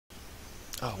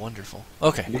Oh, wonderful.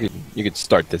 Okay. You could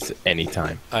start this at any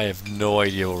time. I have no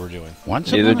idea what we're doing.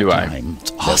 Once Neither upon do a I. time,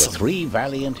 It's there awesome. were 3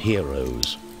 valiant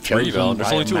heroes Three chosen valiant. There's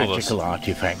by only a 2 of us. magical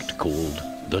artifact called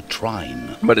the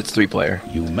Trine. But it's 3-player.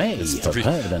 You may have three-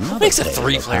 heard Who another makes a tale of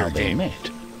 3-player how they game? met.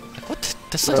 What?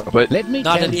 That's like, But Let me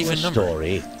Not tell an you a even number.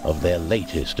 story of their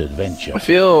latest adventure. I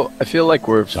feel like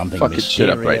we're Something fucking shit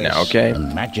up right now. Okay.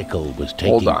 and magical was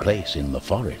Hold taking on. place in the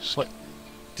forest. What?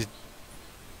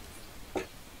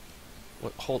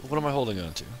 What am I holding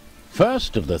on to?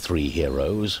 First of the 3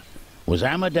 heroes was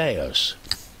Amadeus,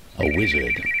 a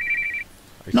wizard.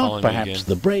 Are you Not calling me perhaps again?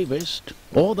 the bravest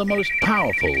or the most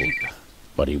powerful,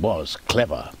 but he was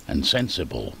clever and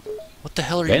sensible. What the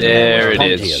hell are you Then doing? There it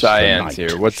Pontius is. the Cheyenne's Knight.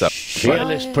 here. What's up?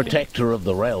 Fearless protector of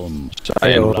the realm,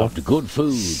 Cheyenne. who loved good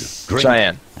food, drink,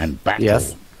 Cheyenne. and battle.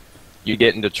 Yes. You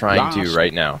get into Trine 2 Last.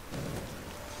 right now.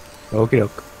 Okie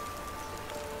doke.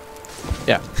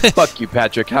 Yeah. Fuck you,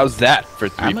 Patrick. How's that for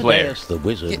 3-player? Amadeus the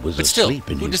wizard Yeah, was but still,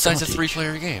 asleep in who his decides a cottage.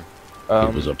 3-player game?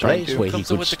 It was a Trine place 2. where he Comes up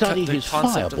could with study the his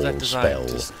concept of that fireball design. spell,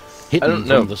 Just- I hidden don't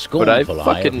know, from the but I scornful eye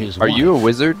of fucking. his Are you a wife. I'm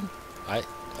wizard?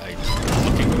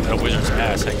 looking at a wizard's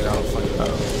ass hanging out of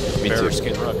fucking Me bear too.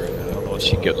 skin rug right now. I don't know Is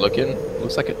she good looking?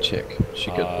 Looks like a chick. Is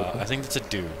she good looking? I think it's a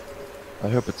dude. I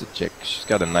hope it's a chick. She's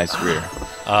got a nice rear.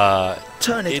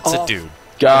 Turn it It's off. a dude.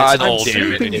 God It's an old damn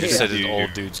dude. it! You It's just a said an dude.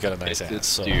 old dude's got a nice It's a ass.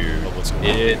 So dude. I don't know what's going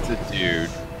on. It's a dude.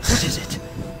 What is it?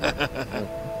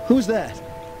 Who's that?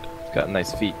 He's got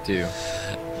nice feet too.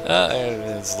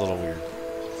 It's a little weird.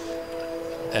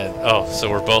 And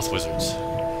so we're both wizards.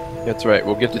 That's right.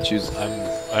 We'll get to choose.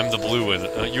 I'm the blue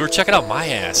wizard. You were checking out my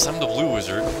ass. I'm the blue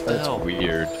wizard. What the That's hell?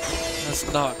 weird.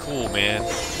 That's not cool, man.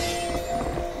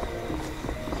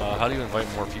 How do you invite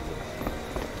more people?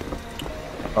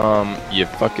 You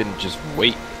fucking just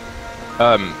wait.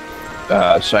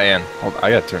 Cheyenne, hold.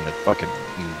 I gotta turn the fucking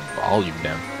volume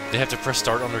down. They have to press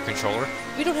start on their controller?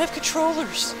 We don't have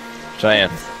controllers.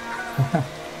 Cheyenne.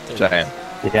 Cheyenne.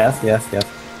 Yes.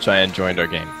 Cheyenne joined our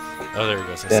game. Oh, there he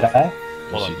goes. Did I?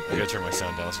 Hold on. I gotta turn my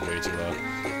sound down. It's way too loud.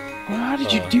 Well, how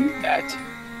did you do that?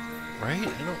 Right?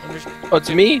 I don't understand. Oh, it's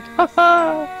me.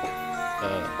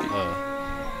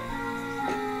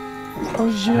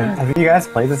 Oh shit. Have you guys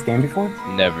played this game before?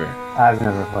 Never. I've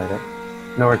never played it.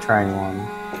 Nor trying one.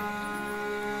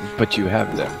 But you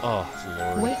have them. Oh,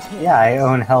 Lord. Yeah, I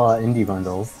own hella indie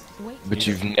bundles. But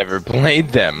you've never played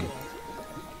them.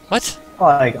 What? Well,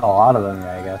 like a lot of them,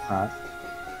 yeah, I guess not.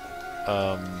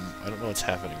 I don't know what's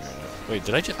happening right now. Wait,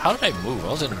 did I just... How did I move? I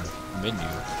was in menu.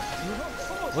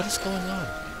 What is going on?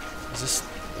 Is this...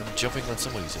 I'm jumping on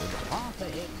somebody's head.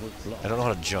 I don't know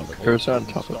how to jump. Cursor on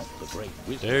top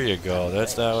of. There you go.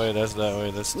 That's that way, that's that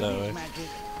way, that's that way.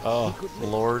 Oh,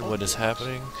 Lord, what is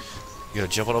happening? You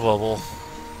gotta jump on a bubble.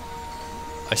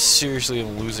 I seriously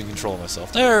am losing control of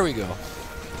myself. There we go.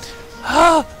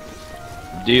 Ah!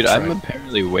 Dude, That's I'm right.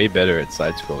 apparently way better at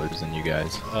side scrollers than you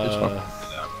guys.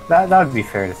 That would be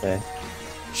fair to say.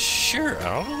 Sure.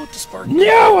 I don't know what the spark.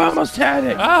 No, I almost had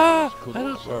it. Ah! I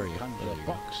don't. Where are you?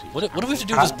 What do we have to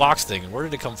do with this box thing? And where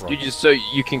did it come from? You just so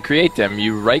you can create them.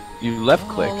 You left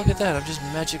click. Oh, look at that! I'm just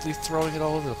magically throwing it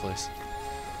all over the place,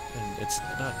 and it's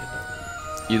not.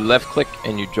 You left click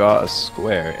and you draw a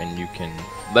square, and you can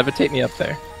levitate me up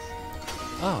there.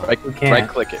 Oh, We can't. Right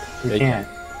click it. We Yeah, you can't.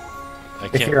 I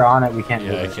If can't. you're on it, we can't do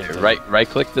Yeah, I it. can't. do can. it. Right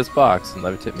click this box and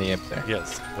levitate me up there.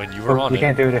 Yes, when you were on We it.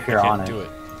 can't do it if you're I on can't it. do it.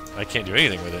 I can't do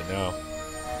anything with it now.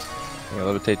 Yeah,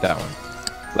 levitate that one.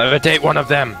 Levitate one of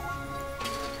them.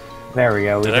 There we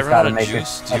go. We Did I just run out gotta of make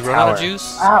juice? it Did a you run out of tower.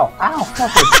 juice? Ow! Ow!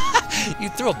 Fuck it. You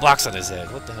threw a box on his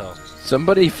head. What the hell?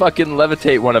 Somebody fucking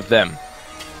levitate one of them.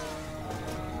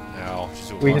 Ow. Just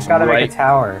do We one. just gotta Right. make a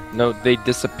tower. No, they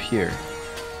disappear.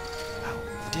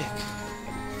 Ow, dick.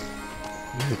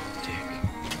 You dick.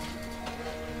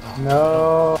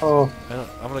 No.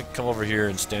 I'm gonna come over here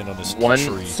and stand on this One,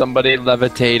 tree. somebody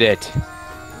levitate it.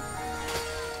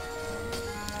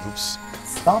 Oops.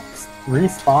 Stop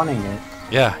respawning it.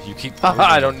 Yeah, you keep. Haha,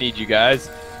 I don't need you guys.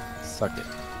 Suck it.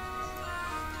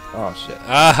 Oh shit.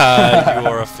 Ah, you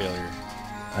are a failure.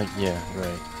 Yeah,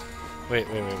 right. Wait.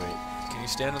 Can you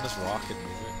stand on this rock and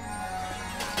move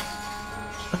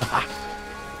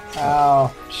it?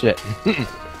 Ow. Shit.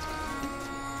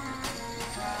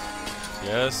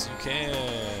 Yes, you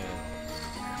can.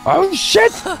 Oh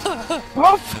shit!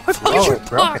 Oh fuck! Look at your it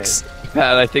broke box.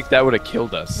 Pat, I think that would have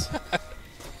killed us.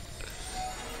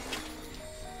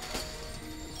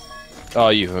 Oh,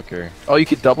 you hooker. Oh, you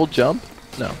could double jump?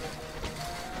 No.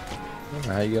 I don't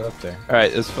know how you get up there.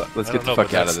 Alright, let's I get don't the know,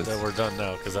 fuck but out of that's- this. We're done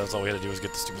now, because that's all we had to do was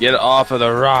get the stupid. Get off of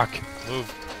the rock!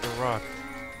 Move the rock.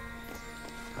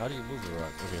 How do you move the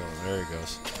rock? Okay, hold on, there it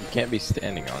goes. You can't be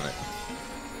standing on it.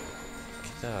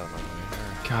 that out of my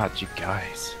way. God, you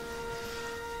guys.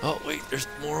 Oh, wait, there's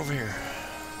more over here.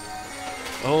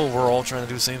 Oh, we're all trying to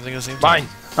do the same thing at the same time. Mine!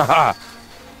 Haha!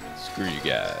 Screw you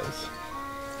guys.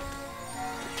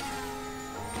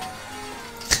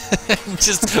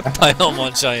 Just pile them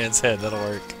on Cheyenne's head, that'll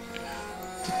work.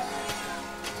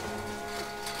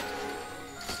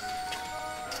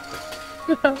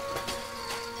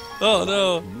 Oh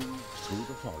no! Through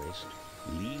the forest,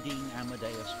 leading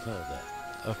Amadeus further.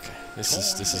 Okay, this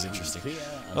is interesting. Fear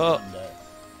and Oh. wonder,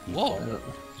 he Whoa! followed.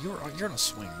 You're on a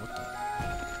swing. What the?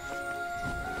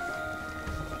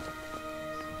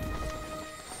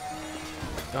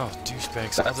 Oh,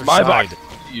 douchebags! That's Other my side. box.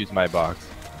 You use my box.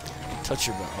 Touch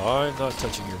your box. Oh, I'm not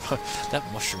touching your box. That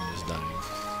mushroom is dying.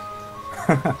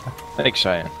 Thanks,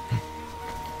 Cheyenne.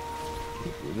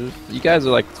 You guys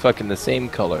are like fucking the same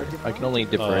color. I can only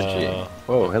differentiate.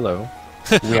 Whoa, hello.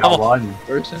 We are one.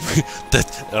 Person.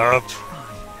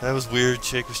 That was weird.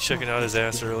 Jake was checking out his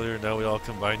ass earlier. Now we all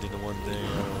combined into one thing.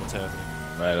 I don't know what's happening.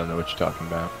 I don't know what you're talking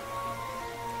about.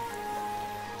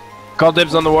 Call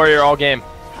dibs on the warrior all game.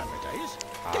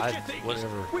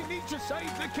 Whatever. We need to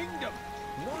save the kingdom.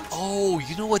 Oh,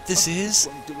 you know what this is?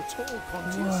 Won't do at all,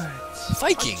 Pontius.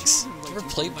 Vikings. You ever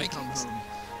play Vikings?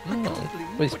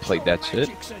 Nobody's played that shit.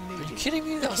 Are you kidding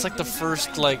me? That was like the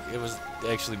first, like, it was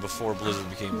actually before Blizzard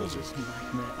became Blizzard.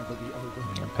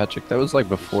 Patrick, that was like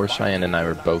before Cheyenne and I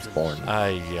were both born.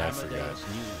 Yeah, I forgot.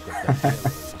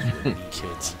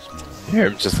 Kids. Hear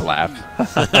him just laugh.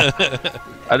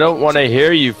 I don't want to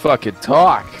hear you fucking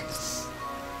talk.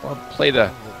 I'll play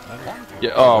the...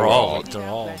 Yeah, oh, They're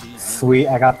all Sweet,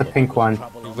 I got the pink one.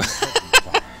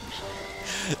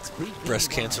 breast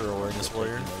cancer awareness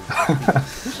warrior.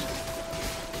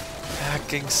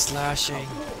 Hacking, slashing.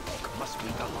 Must be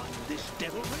behind this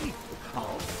devilry.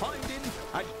 I'll find him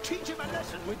and teach him a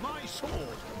lesson with my sword.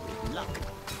 With luck,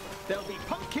 there'll be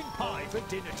pumpkin pie for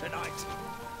dinner tonight.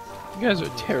 you guys are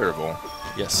terrible.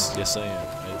 Yes, yes I am.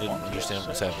 I didn't understand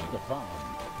what's happening. The farm,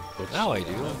 but Now I do.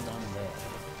 still none there.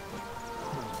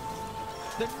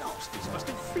 The nasties must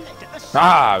have fled at the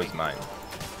Ah, it was mine.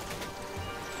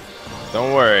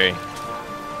 Don't worry.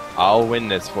 I'll win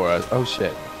this for us. Oh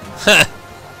shit.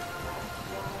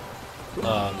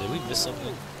 Did we miss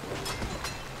something? I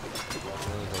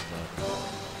really hope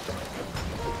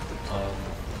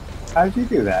not. How did you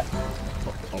do that?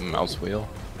 Oh, mouse wheel.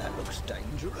 That looks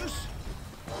dangerous.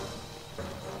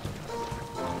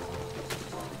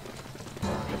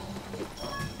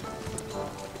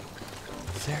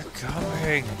 They're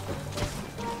coming.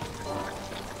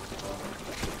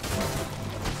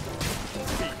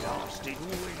 Blasted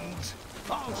weeds.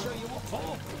 I'll show you what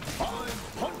for. I'm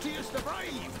Pontius the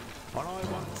Brave, and I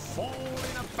won't fall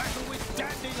in a battle with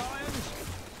dandelions.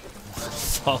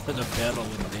 Fall in a battle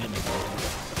with Danny.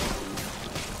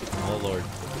 Oh lord.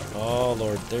 Oh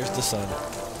lord. There's the sun.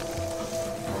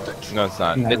 No, it's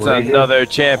not. Isn't that It's right? another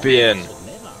champion. Never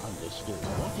understood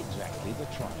what exactly the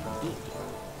Trine did,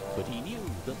 but he knew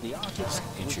that the artist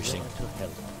Interesting. was there to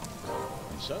help.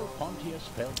 And so Pontius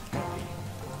felt happy.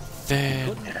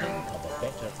 Couldn't think of a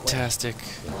better quest Fantastic.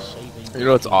 than saving You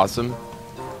know what's awesome?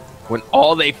 When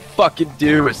all they fucking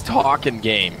do is talk in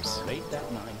games. late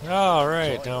that night.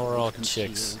 Alright, now we're all concealed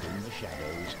chicks. in the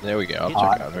shadows. There we go.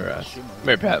 I'll check out her ass. Come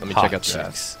here, Pat. Let me check out your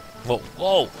ass. Whoa,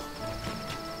 whoa!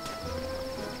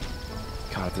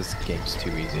 God, this game's too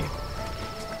easy. I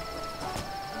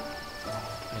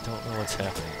don't know what's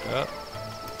happening. Oh.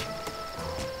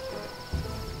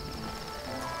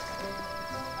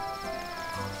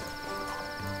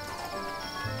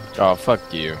 Oh, fuck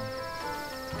you.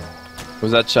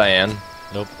 Was that Cheyenne?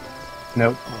 Nope.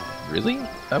 Nope. Really?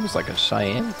 That was like a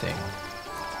Cheyenne thing.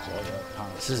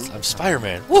 I'm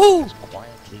Spider-Man. Woohoo! As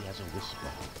quietly as a whisper.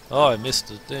 Oh, I missed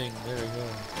the thing. There we go.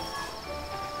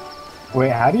 Wait,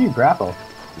 how do you grapple?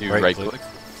 You Right right click. click.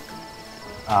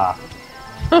 Ah.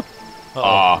 Uh-oh,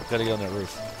 Aw. gotta get on that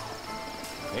roof.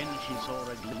 Then she saw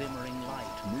a glimmering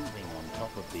light moving on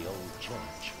top of the old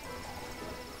church.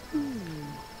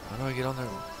 How do I get on there?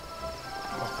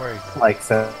 Oh, where are you? Like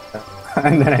so.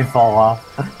 And then I fall off.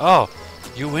 Oh,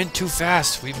 you went too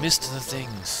fast. We missed the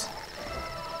things.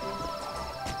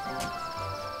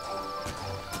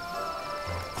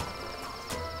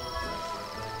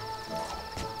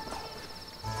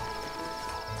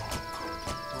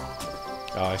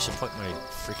 Oh, I should point my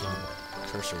freaking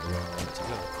cursor where I want it to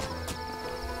go.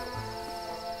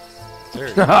 There it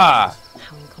is. Haha!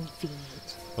 How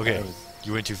inconvenient. Okay,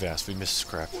 you went too fast. We missed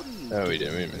scrap. Oh, we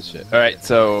didn't. We missed shit. Alright,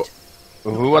 so...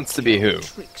 Who wants to be who?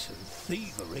 Tricks and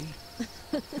thievery.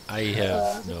 I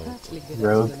have no. Perfectly good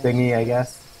Rogue explanation. thingy, I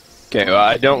guess. Okay, well,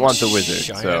 I don't want the wizard,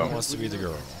 Cheyenne so... wants to be the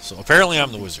girl. So apparently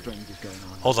I'm the wizard.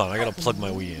 Hold on, I gotta plug my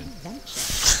Wii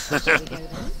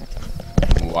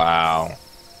in. Wow.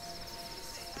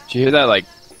 Did you hear that, like,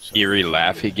 eerie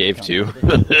laugh he gave, too?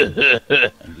 And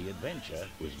the adventure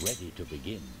was ready to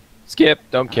begin. Skip,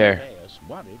 don't care. Andreas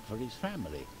worried for his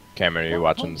family. Cameron, are you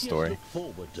watching the story? Looked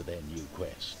forward to their new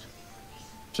quest.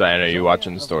 Cheyenne, are you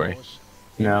watching the story?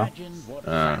 No. Imagined what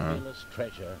fabulous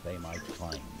treasure they might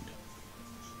find.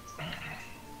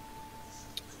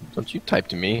 Don't you type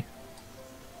to me?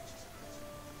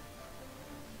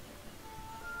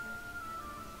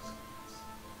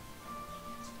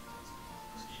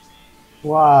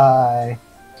 Why?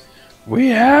 We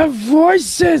have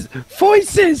voices!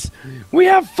 Voices! We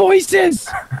have voices!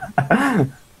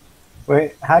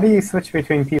 Wait, how do you switch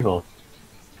between people?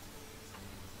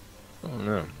 I don't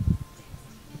know.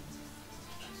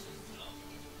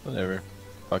 Whatever.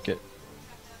 Fuck it.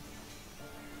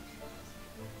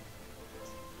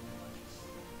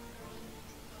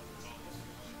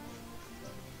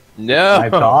 No! My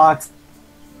box.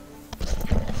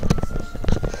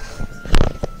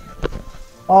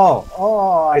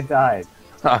 Oh, I died.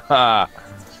 Haha.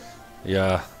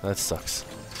 Yeah, that sucks.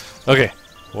 Okay,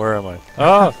 where am I?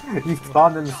 Oh! You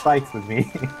spawned in the spikes with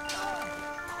me.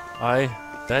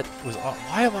 That was...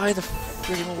 why am I the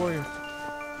freaking warrior?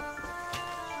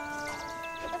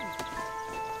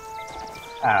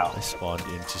 Ow. I spawned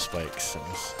into spikes. It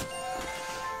was...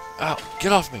 Ow!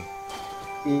 Get off me!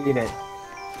 Eat it.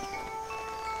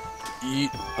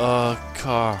 Eat a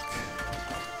cock.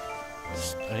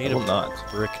 I need will a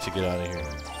not. brick to get out of here.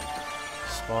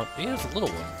 Spawn. Yeah, it's a little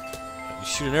one. You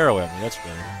shoot an arrow at me. That's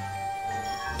better.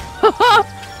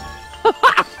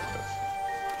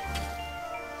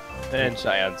 And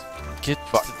Cheyenne's. Get.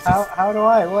 How do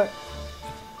I? What?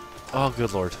 Oh,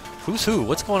 good lord. Who's who?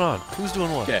 What's going on? Who's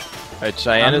doing what? Okay. Alright,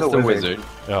 Cheyenne I'm is the the wizard.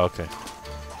 wizard. Oh, okay.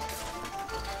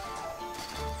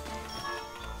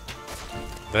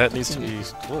 That needs to be...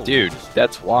 Whoa. Dude,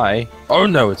 that's why. Oh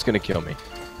no, it's gonna kill me.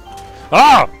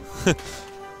 Ah!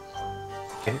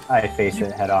 I face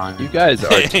it head on. You guys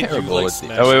are You, terrible like, with the...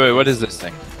 smashed Oh, wait, it. what is this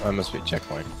thing? Oh, it must be a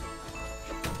checkpoint.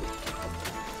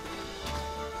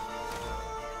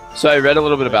 So I read a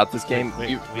little bit about this game.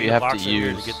 wait, We need a have box to in here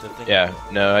to use... get the thing. Yeah,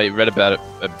 no, I read about it,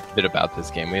 a bit about this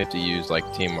game. We have to use, like,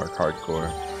 teamwork hardcore.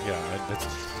 Yeah,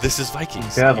 this is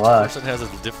Vikings. Good Each luck. person has a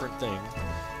different thing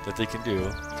that they can do.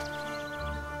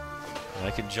 And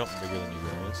I can jump bigger than you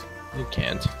guys. You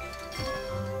can't.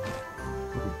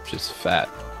 You're just fat.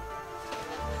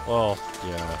 Well,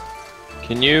 yeah.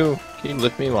 Can you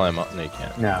lift me while I'm up? No, you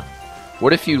can't. No.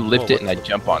 What if you lift Whoa, it and I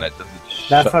jump on it? Does it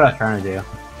That's shut- what I'm trying to do.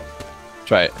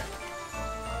 Try it.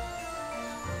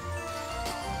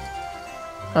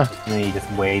 And then you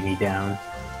just weigh me down.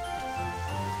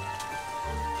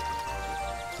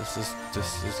 This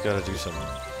has got to do something.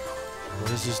 What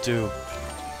does this do?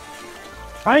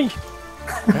 Hi.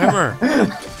 Hammer!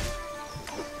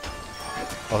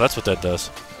 Oh, that's what that does.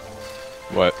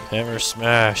 What? Hammer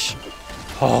smash.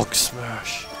 Hulk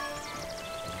smash.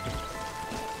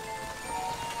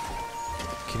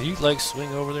 Can you, like,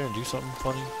 swing over there and do something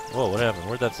funny? Whoa, what happened?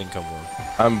 Where'd that thing come from?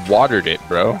 I'm watered it,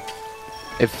 bro.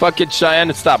 If fucking Cheyenne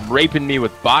had stopped raping me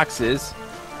with boxes.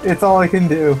 It's all I can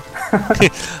do.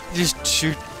 Just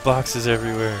shoot boxes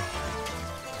everywhere.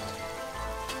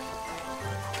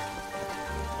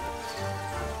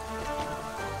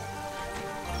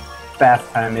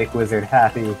 Fast time to make wizard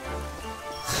happy.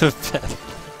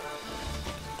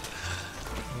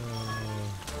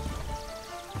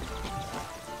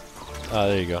 Ah,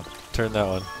 there you go. Turn that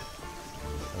one.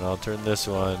 And I'll turn this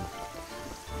one.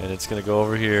 And it's gonna go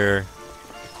over here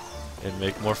and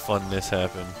make more funness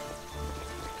happen.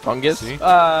 Fungus? See?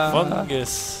 Ah.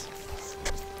 Fungus!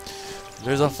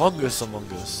 There's a fungus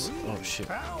among us. Oh shit.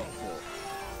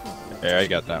 Yeah, I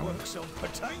got that one. Some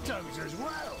potatoes as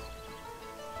well.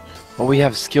 Well, we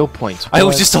have skill points. I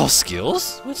was What? just all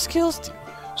skills? What skills do?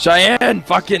 Cheyenne,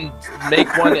 fucking make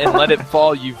one and let it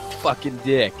fall, you fucking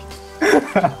dick.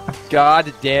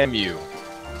 God damn you.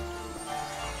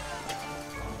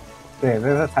 There,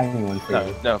 there's a tiny one for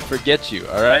you. No, forget you,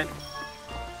 alright?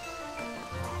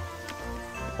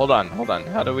 Hold on.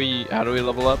 How do we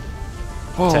level up?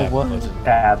 Whoa, Tab. what?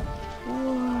 Tab.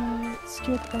 What?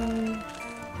 Skip time.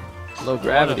 Low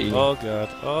gravity. Oh god.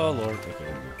 Oh lord.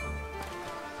 Okay.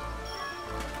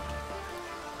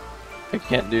 I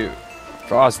can't do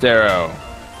frost arrow.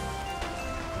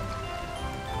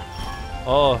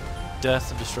 Oh, death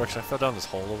and destruction. I fell down this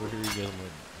hole over here. You guys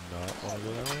might not want to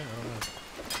go that way?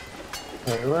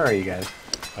 I don't know. Wait, where are you guys?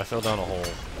 I fell down a hole.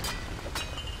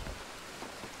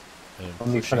 And Let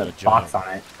me pushing put a giant box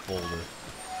on it. boulder.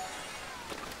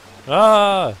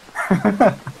 Ah!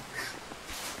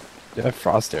 They have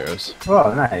frost arrows.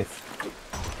 Oh, nice.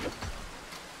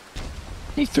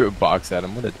 He threw a box at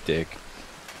him. What a dick.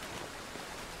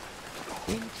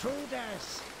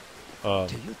 Intruders. Um,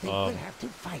 Do you think we'll have to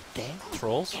fight them?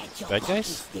 Trolls? Get your Bad hockey guys?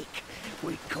 stick.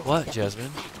 We could What, defeat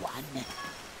Jasmine? that one.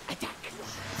 Attack.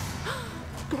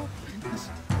 Goblins.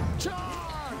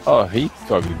 Charge! Oh, he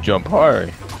fucking jump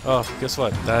hard. Oh, guess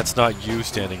what? That's not you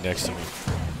standing next to me.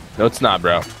 No, it's not,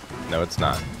 bro. No, it's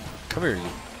not. Come here, you.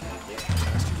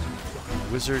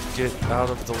 Wizard, get out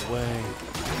of the way.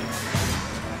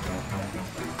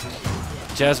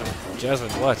 Jasmine, Jasmine,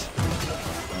 what?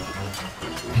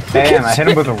 Damn, I hit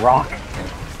him with a rock.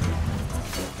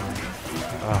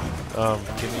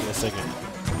 Give me a second.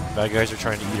 Bad guys are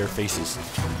trying to eat our faces.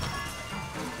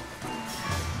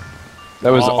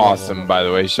 That was All of awesome, them. by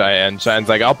the way, Cheyenne. Cheyenne's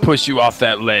like, I'll push you off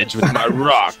that ledge with my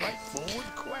rock.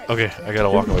 Okay, I gotta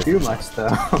walk away. Too much though.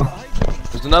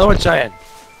 There's another one, Cheyenne.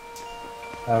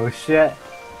 Oh shit.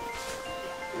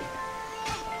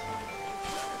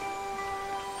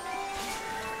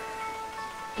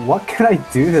 What can I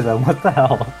do to them? What the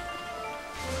hell?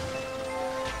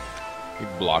 You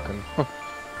block him.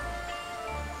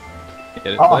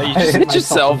 Get it? Oh, you I just hit hit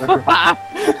yourself. myself.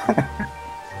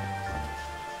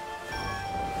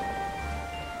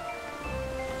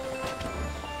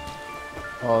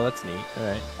 Oh, that's neat.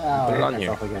 Alright. Oh, Put I it hit on here.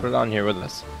 myself again. Put it on here with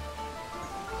us.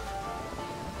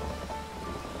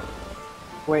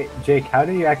 Wait, Jake, how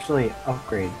do you actually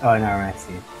upgrade? Oh, no, I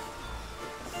see.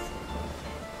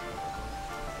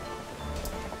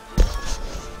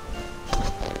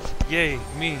 Yay,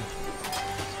 me.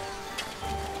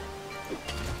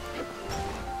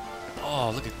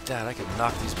 Oh, look at that. I can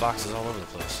knock these boxes all over the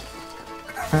place.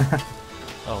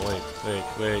 Oh, wait.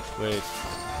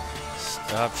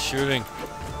 Stop shooting.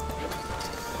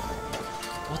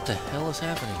 What the hell is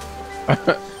happening?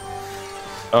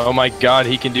 Oh my god,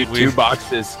 he can do We- 2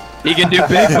 boxes. He can do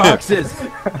big boxes.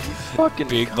 Fucking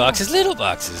Big boxes, little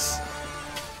boxes.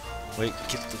 Wait,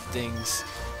 get the things.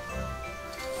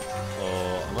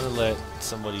 Oh, I'm gonna let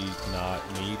somebody not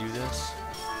me do this.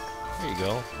 There you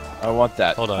go. I want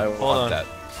that. Hold on, I hold want on. that.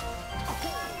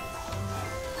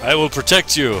 I will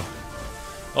protect you.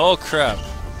 Oh crap.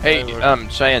 Hey, I will-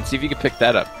 Cheyenne, see if you can pick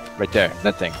that up. Right there.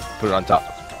 That thing. Put it on top.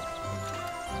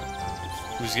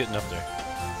 Who's getting up there?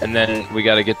 And then we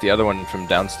gotta get the other one from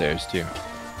downstairs, too.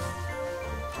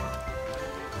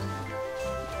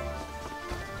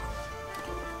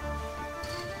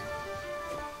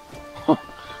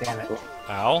 Damn it.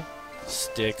 Ow.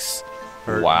 Sticks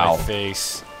hurt Wow. my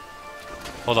face.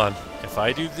 Hold on. If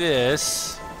I do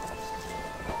this,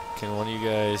 can one of you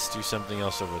guys do something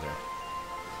else over there?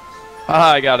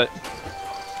 Ah, I got it.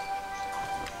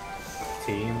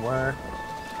 Teamwork.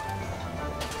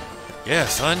 Yeah,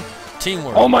 son.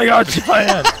 Teamwork. Oh my god,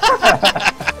 Cheyenne!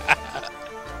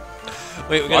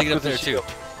 Wait, we gotta Walk get up with the there too. shield.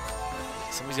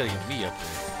 Somebody's gotta get me up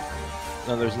there.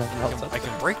 No, there's nothing else. I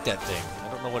can break that thing.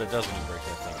 I don't know what it does when you break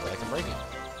that thing, but I can break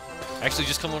it. Actually,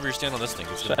 just come over here, stand on this thing.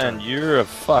 It's gonna Cheyenne, turn. you're a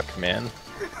fuck, man.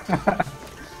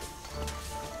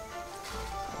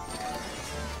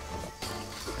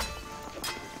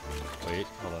 Wait,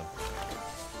 hold on.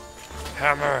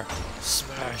 Hammer!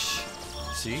 Smash!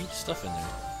 See? Stuff in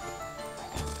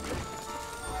there.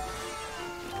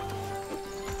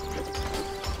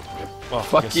 Well,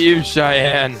 Fuck you,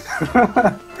 Cheyenne.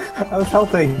 I was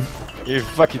helping. You're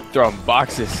fucking throwing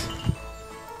boxes.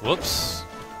 Whoops.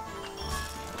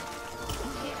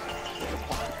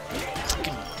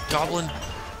 Fucking goblin.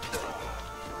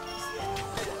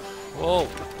 Whoa.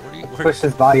 Where Push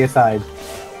his body aside.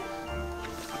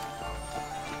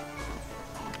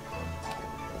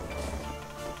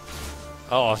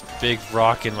 Oh, a big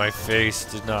rock in my face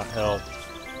did not help.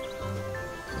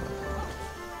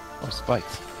 Oh,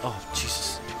 spikes. Oh,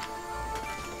 Jesus.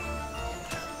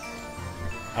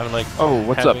 I'm like Oh,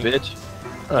 what's up, having- bitch?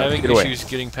 having get away. issues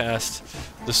getting past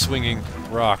the swinging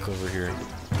rock over here.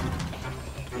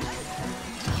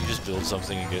 Did you just build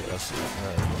something and get us?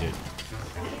 You did.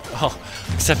 Oh,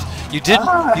 except you didn't.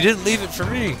 You didn't leave it for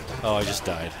me. Oh, I just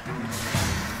died.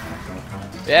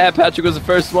 Yeah, Patrick was the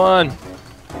first one.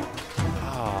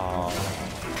 Oh.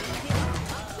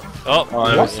 Oh.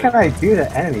 Oh, What can I do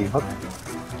to enemies? What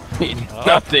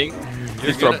Nothing.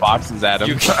 Just throw gonna- boxes at him.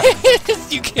 You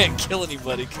can't. You can't kill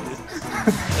anybody.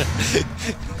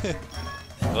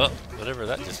 Well, whatever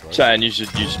that just was. Cheyenne, you should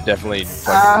definitely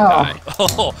fucking Ow. die.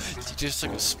 Oh, you just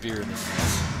took a spear in the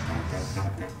face.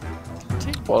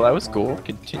 Well, that was cool.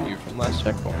 Continue from last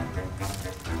checkpoint.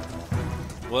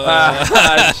 Well,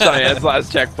 Cheyenne's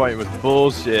last checkpoint was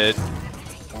bullshit.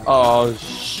 Oh,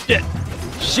 shit.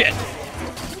 Shit.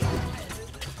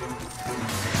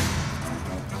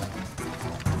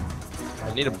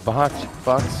 I need a box, you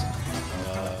fucks.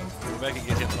 Go back and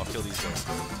get him and I'll kill these guys.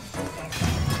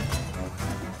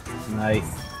 Nice.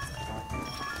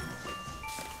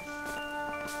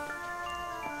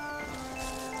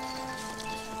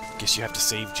 Guess you have to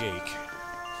save Jake.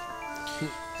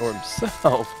 Or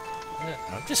himself. Yeah,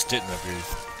 I'm just sitting up here.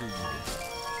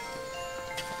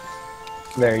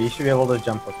 There, you should be able to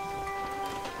jump up.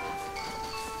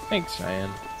 Thanks,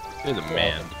 Cheyenne. You're the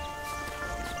man.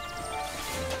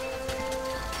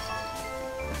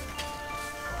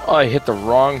 Oh, I hit the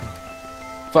wrong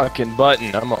fucking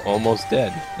button. I'm almost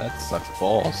dead. That sucks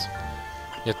balls.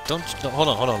 Yeah, don't hold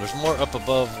on. There's more up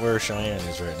above where Cheyenne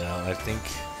is right now. I think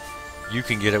you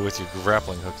can get it with your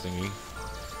grappling hook thingy.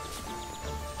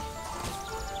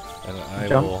 And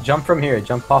I will... Jump from here.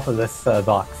 Jump off of this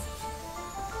box.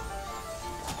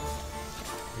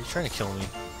 Are you trying to kill me?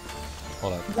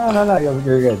 Hold on. No,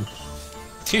 you're good.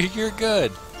 Dude, you're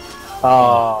good.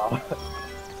 Oh.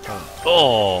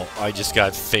 Oh, I just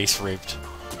got face raped.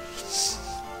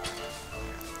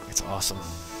 It's awesome.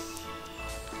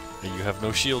 And you have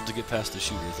no shield to get past the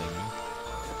shooter thingy.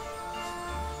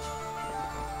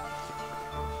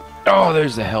 Oh,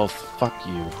 there's the health. Fuck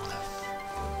you.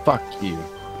 Fuck you.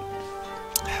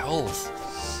 Health.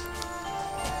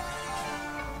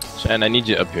 Cheyenne, I need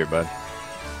you up here, bud.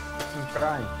 I'm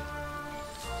trying.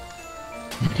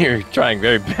 You're trying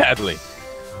very badly.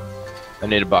 I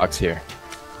need a box here.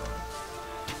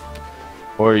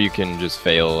 Or you can just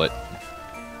fail it.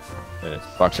 There's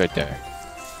a box right there.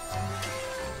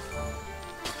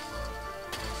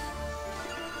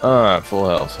 Full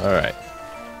health. Alright.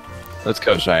 Let's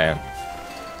go, Cheyenne.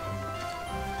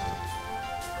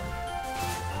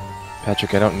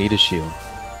 Patrick, I don't need a shield.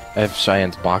 I have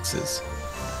Cheyenne's boxes.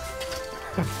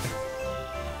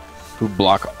 Who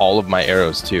block all of my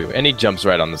arrows, too. And he jumps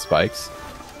right on the spikes.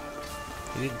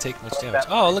 He didn't take much damage.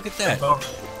 Oh, look at that!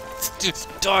 Dude,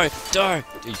 die! Die!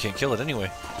 You can't kill it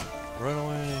anyway. Run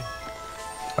away.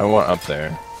 I want up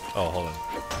there. Oh, hold on.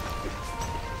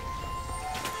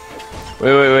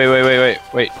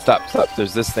 Wait. Stop.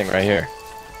 There's this thing right here.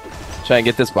 Try and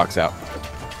get this box out.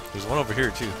 There's one over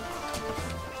here, too.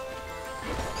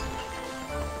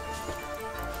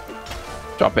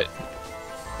 Drop it.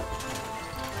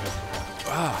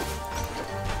 Ah!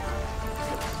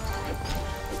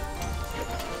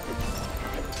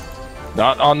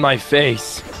 Not on my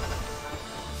face.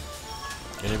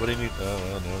 Anybody need... Oh,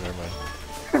 well, no,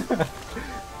 never mind.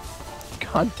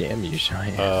 God damn you,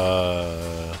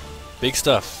 Cheyenne. Big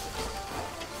stuff.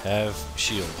 Have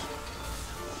shield.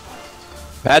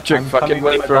 Patrick, I'm fucking coming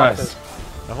with wait my for boxes.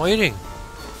 us. I'm waiting.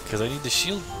 Because I need the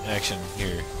shield action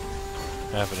here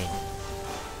happening.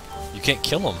 You can't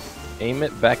kill him. Aim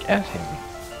it back at him.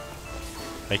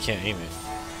 I can't aim it.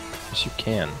 Yes, you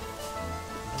can.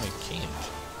 No, I can't.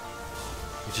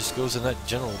 It just goes in that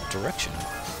general direction.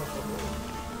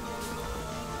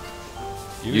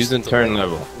 Use and turn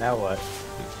level. Now what?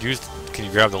 Can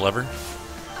you grab the lever,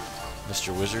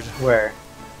 Mr. Wizard? Where?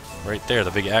 Right there,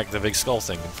 the big skull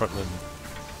thing in front of him.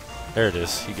 There it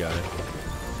is. He got it.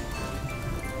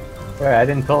 Where? I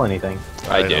didn't pull anything.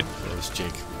 I did. It was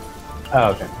Jake.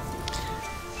 Oh, okay.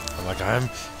 I'm like, I'm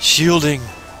shielding.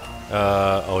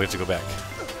 Oh, we have to go back.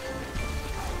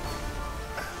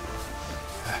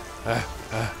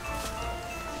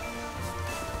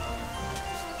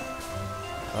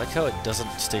 I like how it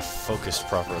doesn't stay focused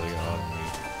properly on me.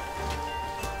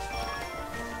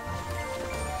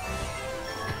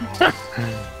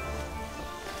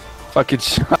 Fucking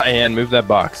Cheyenne, move that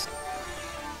box.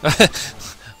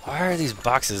 Why are these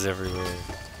boxes everywhere?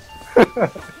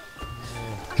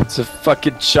 It's a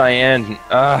fucking Cheyenne.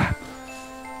 God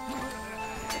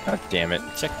damn it.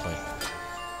 Checkpoint.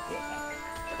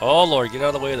 Oh lord, get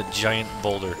out of the way of the giant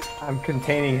boulder. I'm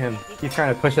containing him. He's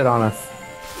trying to push it on us.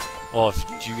 Well,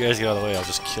 if you guys get out of the way, I'll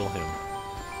just kill him.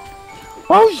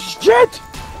 Oh shit!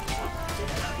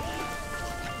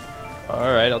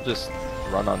 Alright, I'll just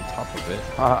run on top of it.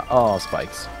 Oh,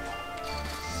 spikes.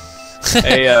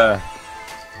 Hey,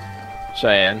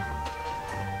 Cheyenne.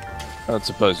 I don't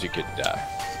suppose you could, That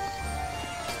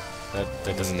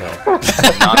doesn't no. help.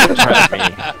 Not try me.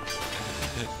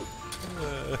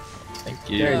 Thank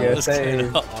you. There you go. That's Save.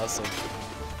 kinda awesome.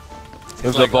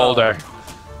 There's like, a boulder.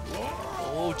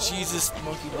 Oh, Jesus,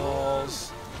 monkey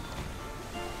balls.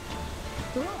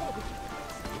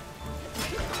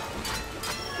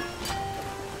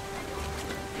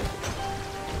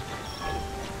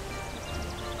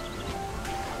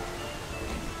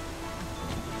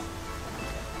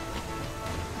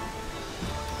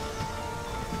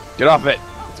 Get off it.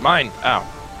 It's mine. Ow.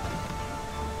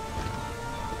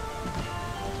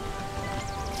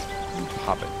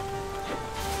 Pop it.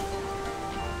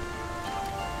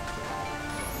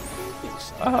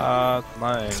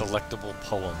 Mine. Collectible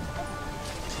poem.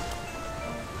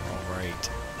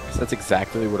 Alright. That's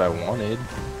exactly what I wanted.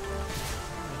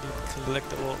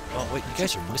 Collectible. Oh, wait, you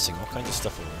guys are missing all kinds of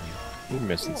stuff over here. You're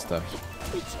missing stuff.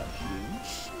 It's a huge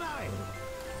snail.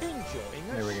 Enjoying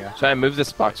a There we go. Try and move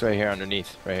this box right here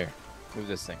underneath. Right here. Move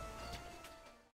this thing.